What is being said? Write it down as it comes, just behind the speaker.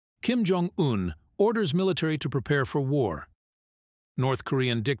Kim Jong-Un orders military to prepare for war. North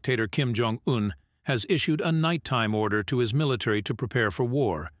Korean dictator Kim Jong-Un has issued a nighttime order to his military to prepare for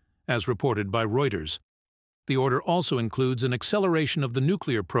war, as reported by Reuters. The order also includes an acceleration of the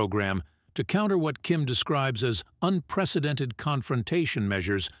nuclear program to counter what Kim describes as unprecedented confrontation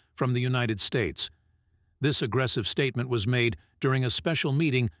measures from the United States. This aggressive statement was made during a special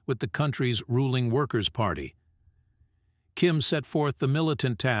meeting with the country's ruling Workers' Party. Kim set forth the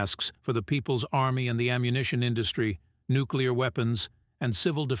militant tasks for the People's Army and the ammunition industry, nuclear weapons, and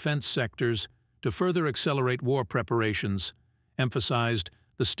civil defense sectors to further accelerate war preparations, emphasized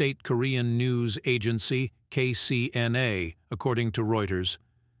the state Korean news agency KCNA, according to Reuters.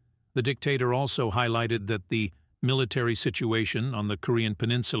 The dictator also highlighted that the military situation on the Korean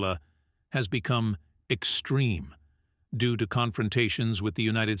Peninsula has become extreme due to confrontations with the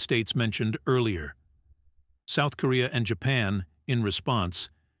United States mentioned earlier. South Korea and Japan, in response,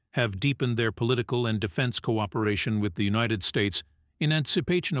 have deepened their political and defense cooperation with the United States in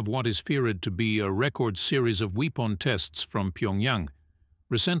anticipation of what is feared to be a record series of weapon tests from Pyongyang.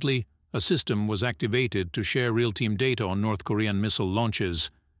 Recently, a system was activated to share real-time data on North Korean missile launches,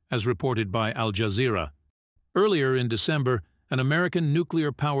 as reported by Al Jazeera. Earlier in December, an American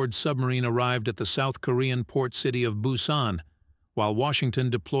nuclear-powered submarine arrived at the South Korean port city of Busan, while Washington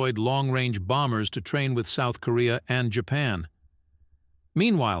deployed long-range bombers to train with South Korea and Japan.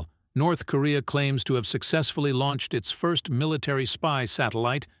 Meanwhile, North Korea claims to have successfully launched its first military spy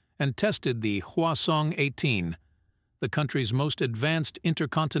satellite and tested the Hwasong-18, the country's most advanced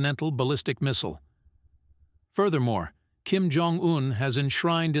intercontinental ballistic missile. Furthermore, Kim Jong-un has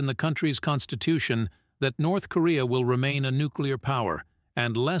enshrined in the country's constitution that North Korea will remain a nuclear power,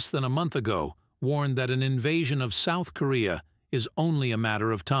 and less than a month ago warned that an invasion of South Korea is only a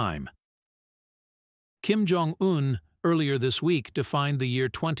matter of time. Kim Jong-un earlier this week defined the year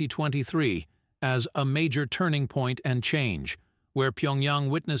 2023 as a major turning point and change, where Pyongyang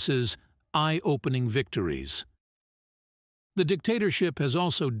witnesses eye-opening victories. The dictatorship has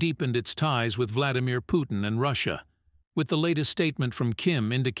also deepened its ties with Vladimir Putin and Russia, with the latest statement from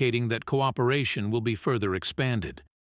Kim indicating that cooperation will be further expanded.